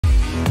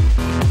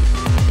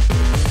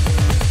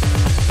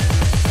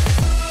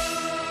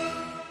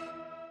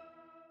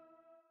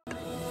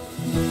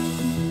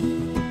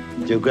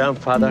Your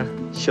grandfather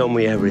showed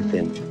me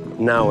everything.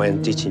 Now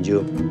I'm teaching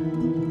you.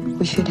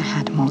 We should have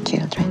had more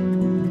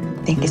children.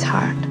 I think it's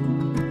hard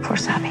for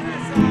Sabi.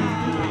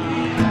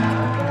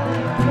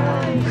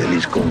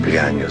 Feliz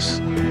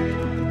cumpleaños.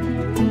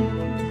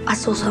 I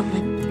saw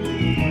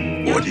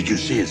something. What did you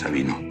see,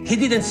 Sabino? He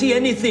didn't see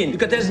anything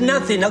because there's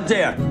nothing out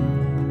there.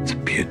 It's a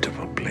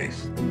beautiful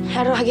place.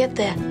 How do I get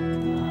there?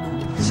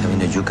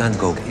 Sabino, you can't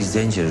go. It's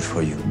dangerous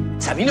for you.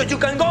 Sabino, you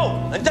can go!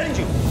 I'm telling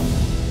you!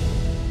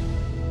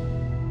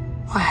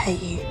 I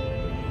hate you.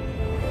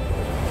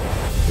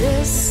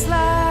 This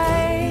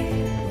life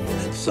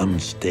At some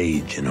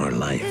stage in our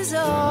life, is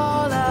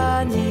all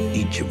I need.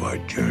 each of our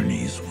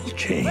journeys will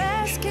change.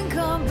 Rest can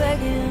come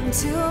begging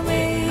to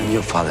me.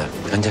 Your father.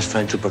 I'm just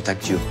trying to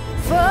protect you.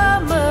 For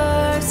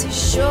mercy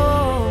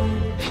show.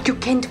 You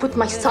can't put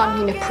my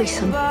son in a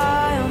prison.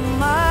 By on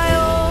my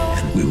own.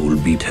 And we will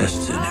be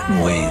tested in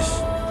ways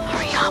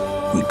Hurry up.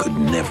 we could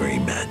never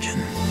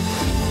imagine.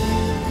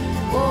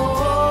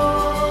 Oh,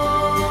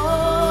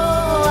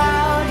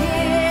 out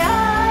here I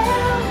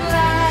am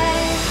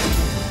like,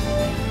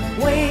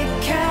 we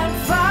can't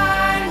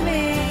find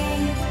me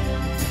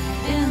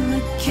in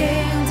the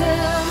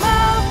kingdom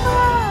of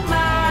my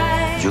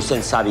mind. You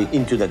sent Sabi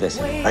into the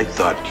desert. I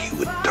thought he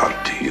would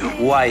talk to you.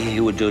 Why he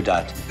would do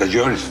that? Because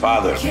you're his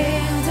father.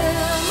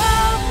 Kingdom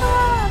of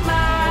my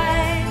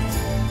mind.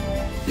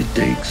 It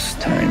takes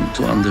time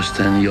to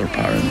understand your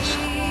parents.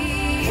 In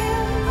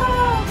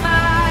my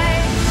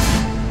mind.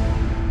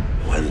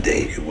 One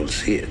day you will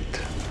see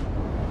it,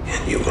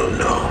 and you will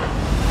know.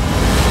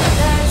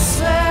 That's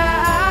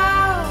where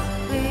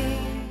I'll be.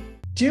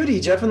 Judy,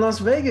 Jeff in Las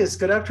Vegas,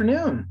 good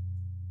afternoon.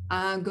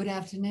 Good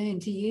afternoon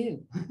to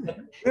you.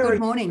 Where are Good you?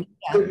 morning.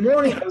 Good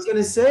morning. I was going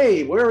to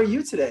say, where are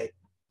you today?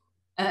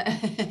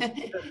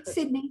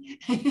 Sydney.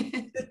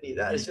 Sydney.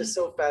 That is just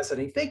so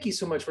fascinating. Thank you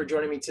so much for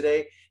joining me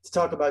today to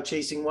talk about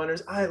Chasing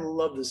Wonders. I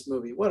love this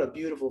movie. What a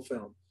beautiful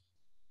film.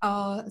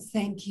 Oh,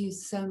 thank you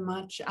so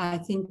much. I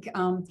think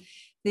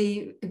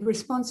the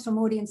response from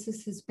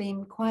audiences has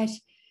been quite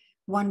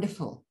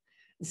wonderful.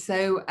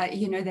 So,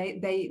 you know,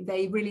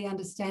 they really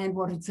understand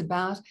what it's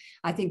about.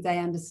 I think they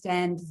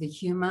understand the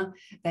humor,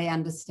 they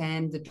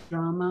understand the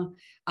drama,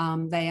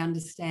 they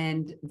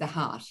understand the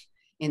heart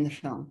in the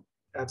film.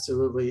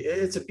 Absolutely.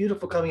 It's a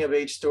beautiful coming of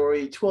age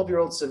story.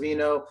 12-year-old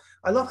Savino.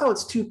 I love how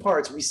it's two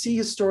parts. We see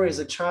his story as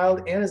a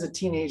child and as a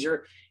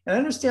teenager. And I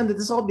understand that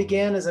this all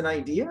began as an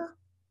idea.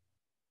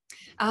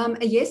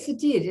 Yes, it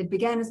did. It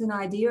began as an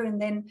idea, and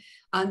then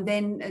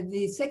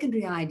the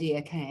secondary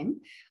idea came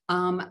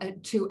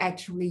to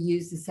actually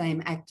use the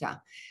same actor,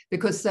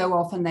 because so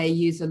often they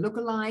use a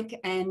lookalike,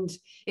 and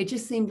it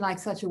just seemed like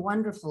such a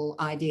wonderful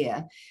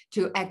idea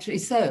to actually.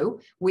 So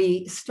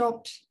we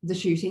stopped the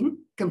shooting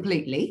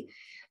completely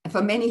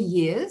for many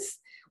years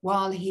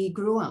while he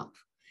grew up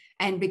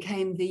and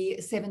became the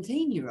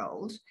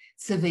 17-year-old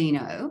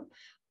Savino,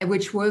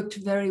 which worked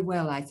very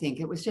well, I think.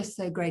 It was just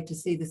so great to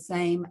see the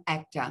same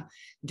actor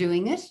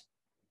doing it.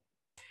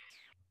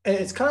 And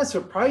it's kind of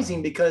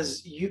surprising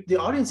because the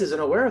audience isn't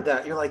aware of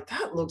that. You're like,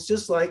 that looks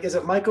just like, is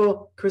it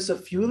Michael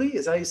Crisafulli?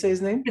 Is that how you say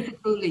his name?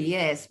 Crisafulli,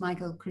 yes,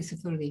 Michael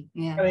Crisafulli,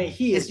 yeah. I mean,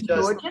 he is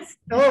just gorgeous.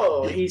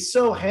 Oh, he's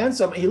so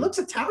handsome. He looks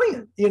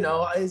Italian, you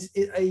know,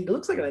 he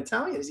looks like an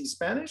Italian. Is he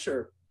Spanish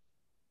or?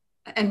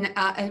 And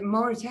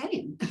more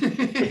Italian.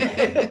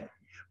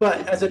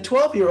 But as a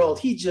 12-year-old,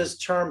 he just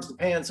charms the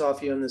pants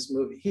off you in this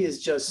movie. He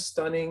is just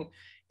stunning.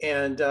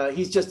 And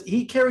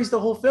he carries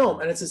the whole film.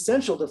 And it's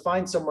essential to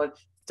find someone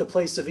to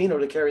play Savino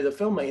to carry the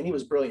film. And he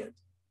was brilliant.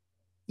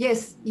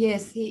 Yes,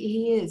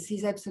 he is.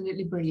 He's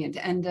absolutely brilliant.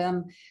 And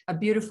a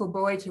beautiful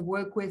boy to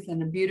work with,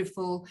 and a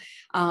beautiful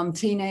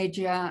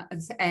teenager.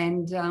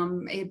 And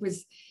it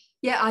was,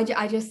 yeah,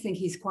 I just think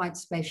he's quite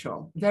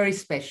special, very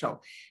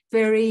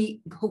very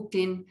hooked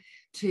in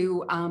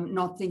to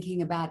not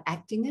thinking about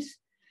acting it,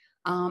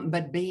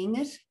 but being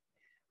it,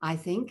 I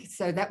think.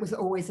 So that was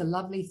always a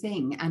lovely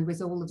thing. And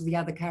with all of the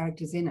other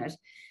characters in it,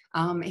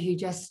 he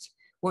just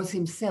was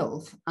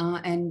himself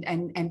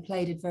and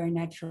played it very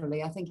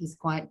naturally. I think he's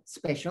quite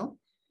special,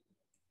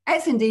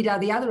 as indeed are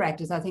the other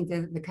actors. I think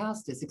the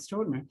cast is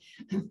extraordinary.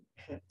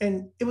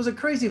 And it was a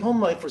crazy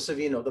home life for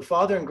Savino. The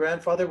father and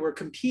grandfather were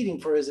competing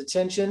for his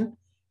attention.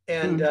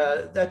 And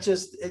that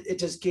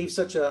just gave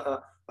such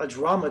a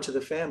drama to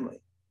the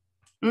family.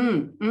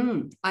 A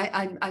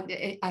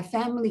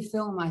family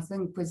film, I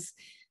think, was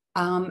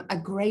a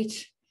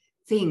great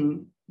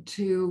thing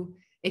to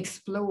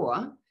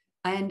explore.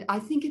 And I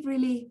think it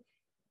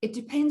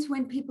depends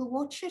when people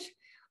watch it,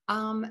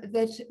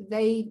 that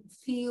they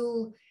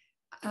feel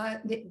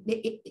that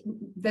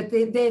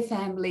their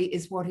family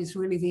is what is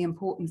really the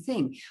important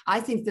thing.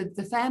 I think that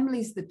the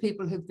families that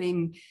people have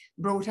been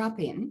brought up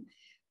in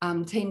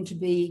tend to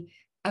be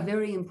a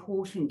very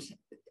important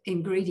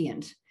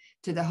ingredient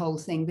to the whole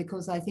thing,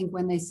 because I think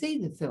when they see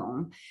the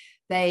film,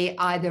 they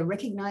either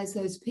recognize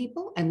those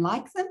people and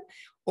like them,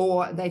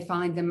 or they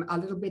find them a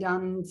little bit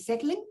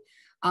unsettling,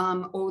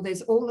 or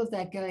there's all of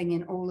that going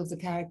in all of the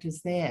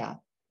characters there,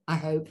 I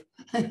hope.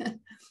 And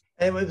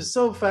it was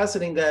so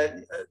fascinating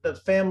that the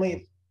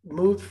family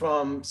moved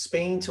from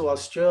Spain to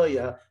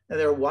Australia, and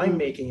they're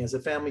winemaking as a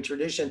family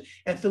tradition.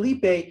 And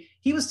Felipe,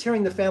 he was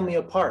tearing the family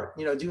apart,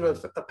 you know, due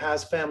to a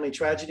past family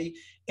tragedy.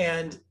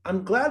 And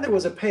I'm glad there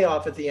was a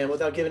payoff at the end,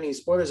 without giving any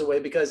spoilers away,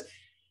 because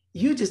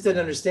you just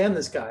didn't understand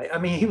this guy. I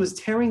mean, he was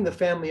tearing the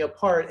family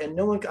apart, and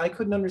I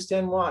couldn't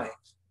understand why.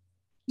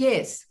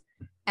 Yes,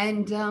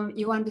 and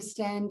you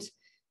understand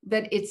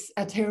that it's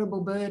a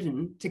terrible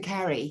burden to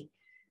carry,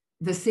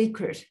 the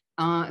secret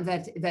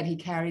that he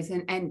carries,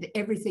 and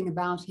everything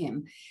about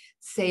him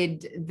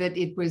said that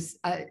it was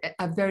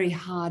a very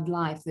hard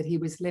life that he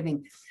was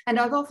living. And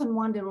I've often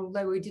wondered,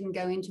 although we didn't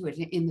go into it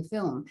in the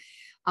film,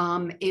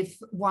 if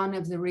one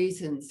of the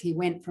reasons he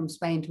went from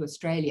Spain to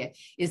Australia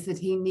is that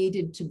he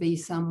needed to be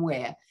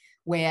somewhere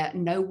where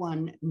no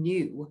one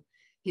knew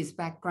his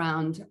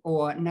background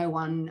or no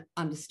one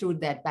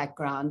understood that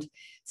background.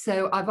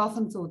 So I've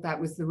often thought that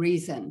was the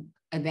reason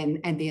and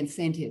the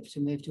incentive to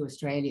move to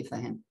Australia for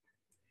him.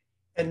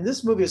 And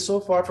this movie is so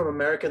far from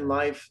American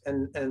life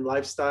and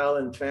lifestyle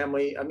and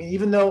family. I mean,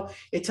 even though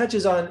it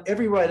touches on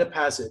every rite of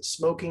passage,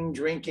 smoking,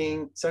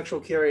 drinking, sexual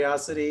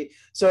curiosity.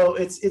 So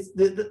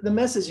the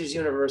message is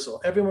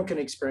universal. Everyone can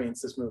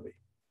experience this movie.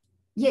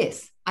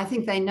 Yes, I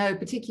think they know,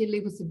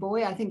 particularly with the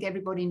boy. I think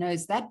everybody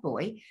knows that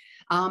boy.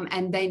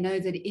 And they know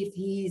that if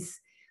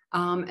he's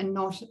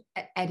not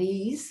at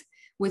ease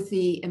with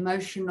the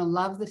emotional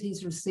love that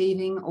he's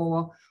receiving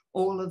or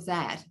all of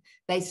that,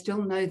 they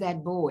still know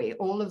that boy.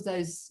 All of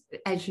those,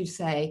 as you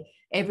say,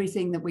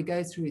 everything that we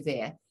go through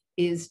there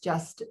is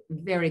just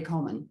very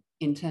common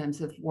in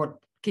terms of what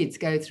kids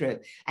go through,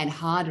 and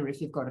harder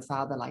if you've got a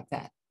father like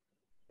that.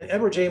 And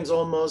Edward James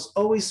Olmos,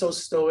 always so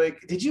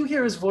stoic. Did you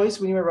hear his voice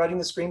when you were writing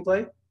the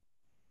screenplay?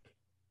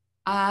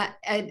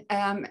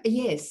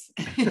 Yes.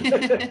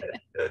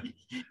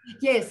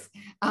 Yes,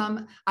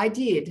 I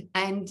did.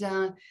 And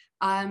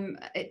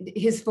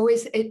his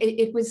voice,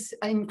 it was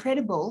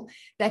incredible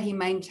that he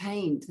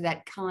maintained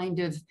that kind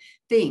of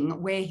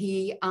thing where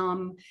he,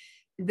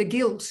 the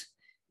guilt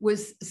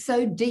was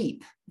so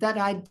deep that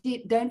I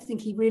don't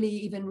think he really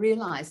even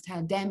realized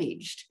how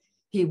damaged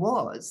he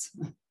was.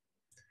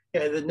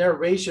 Yeah, the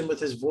narration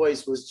with his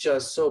voice was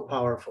just so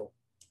powerful.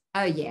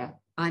 Oh yeah,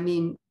 I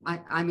mean,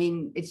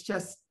 it's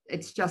just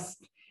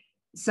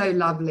so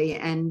lovely.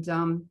 And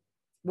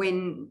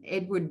when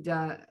Edward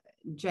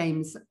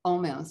James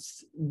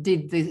Olmos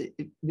did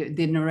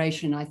the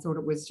narration, I thought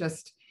it was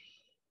just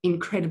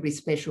incredibly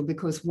special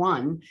because,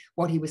 one,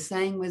 what he was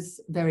saying was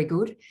very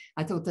good.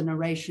 I thought the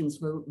narrations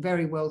were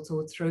very well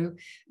thought through,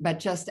 but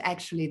just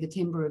actually the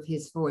timbre of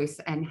his voice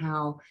and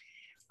how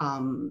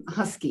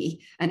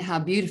husky and how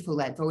beautiful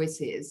that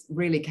voice is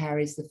really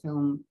carries the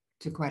film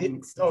to quite an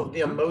extent. Oh,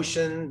 the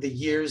emotion, the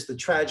years, the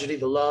tragedy,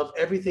 the love,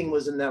 everything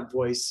was in that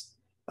voice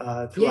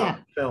throughout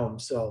the film.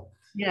 So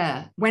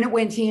yeah, when it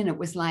went in, it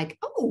was like,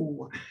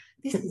 oh,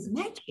 this is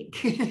magic.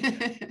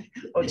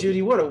 Oh,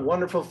 Judy, what a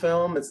wonderful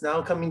film. It's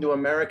now coming to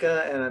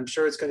America, and I'm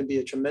sure it's going to be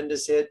a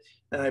tremendous hit.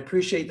 And I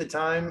appreciate the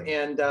time,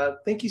 and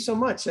thank you so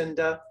much, and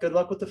good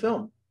luck with the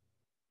film.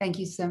 Thank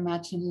you so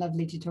much, and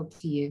lovely to talk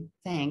to you.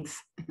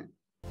 Thanks.